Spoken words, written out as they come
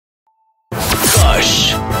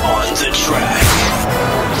Push on the track.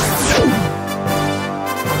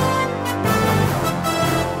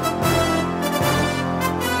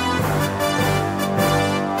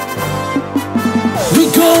 We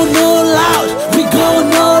going all out, we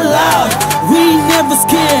going all out. We ain't never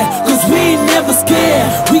scared, cause we ain't never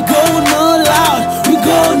scared. We going all out, we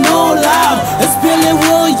going all out. Let's build it,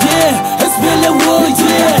 wool, yeah. Let's build it, wool,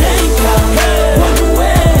 yeah.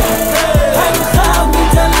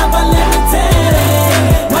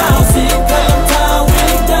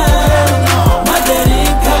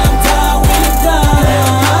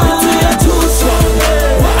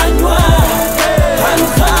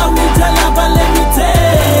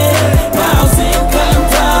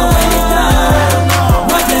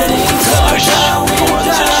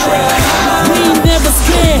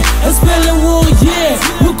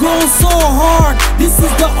 So hard, this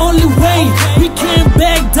is the only way. We can't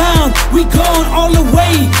back down, we going all the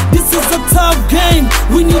way. This is a tough game,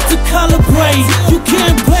 we need to calibrate. You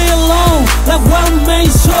can't play alone like one man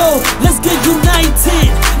show. Let's get united,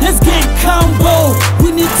 let's get combo.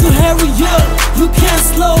 We need to hurry up, you can't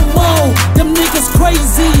slow mo. Them niggas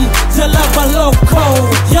crazy, Jala Baloko.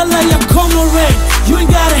 Yalla ya comrade, you ain't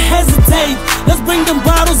gotta hesitate. Let's bring them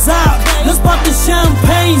bottles out, let's pop the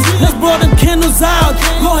champagne. Let's blow them candles out.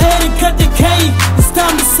 Go ahead and cut the cake, it's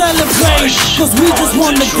time to celebrate. Cause we just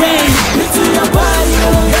won the game. Into your body,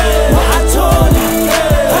 what I told you.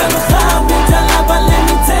 Let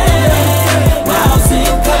me tell you. Wow, see,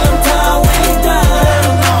 come down, we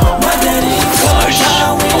down. My daddy, come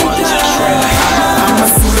down, we down. I'm a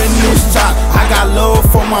Sudanese, I got love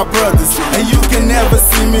for my brothers, and you can never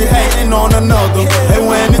see me hating on another. And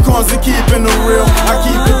when it comes to keeping it real, I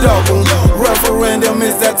keep it double. Referendum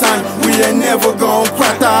is that time, we ain't never gon'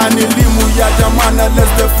 crack. Limu ya jamana,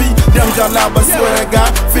 let's defeat them jalaba. Swear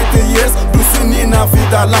God, 50 years, dusunina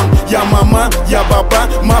fidalam. Ya mama, ya baba,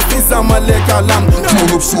 mafisa malekalam.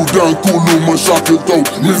 Tulip Sudan, Kulu, Mashakito,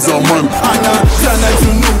 Mizaman. Ana, Jana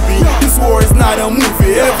Junubi, this war is not a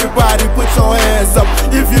movie. Everybody put your hands up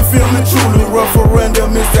if you feel me truly.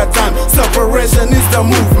 Referendum is that time, separation is the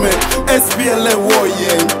movement. SPLA war,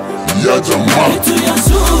 yeah. Ya Jamal. To your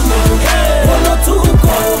Zulu, Polo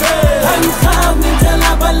Tuko. I'm coming,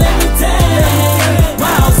 Jalaba, let me tell you. My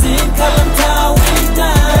house in Kalamta, we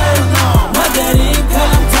down. My daddy in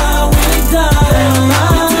Kalamta, we down.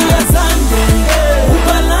 To your Sunday,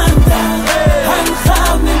 Ubalanda. I'm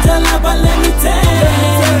coming, Jalaba, let me tell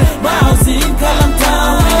you. My house in Kalamta,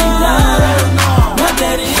 we down. My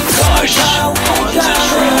daddy in Kalamta, we down.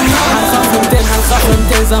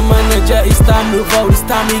 Zaman aja, it's time to vote, it's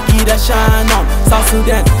time to get that shine on. South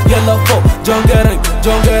Sudan, yellow folk, Jongarang,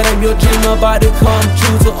 your dream about to come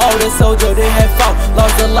true. To all the soldiers they have fought,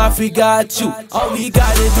 lost their life, we got you. All we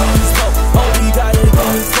gotta do is vote, all we gotta do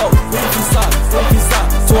is vote. If you stop,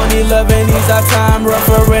 2011 is our time,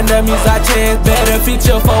 referendum is our chance. Better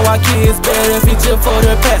future for our kids, better future for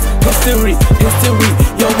the past. History,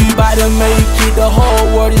 yo, we bout to make it, the whole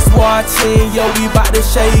world is watching. Yo, we bout to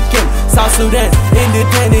shake it. South Sudan,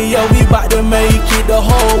 independent, yo, we bout to make it, the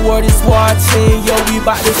whole world is watching. Yo, we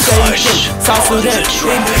bout to shake it. South Sudan,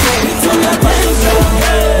 independent. To your bank,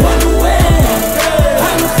 run away.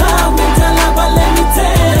 I'm coming, Jalaba, let me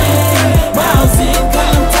tell you. My house in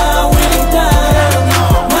Kalamta, we down.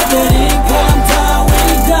 My daddy in Kalamta, we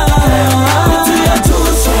down. To your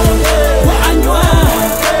Joshua, what I know.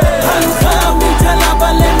 I'm coming, Jalaba,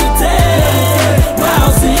 let me tell you. My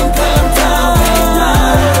house in Kalamta, we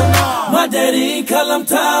down. My daddy in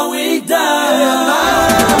Kalamta, we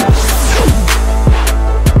down.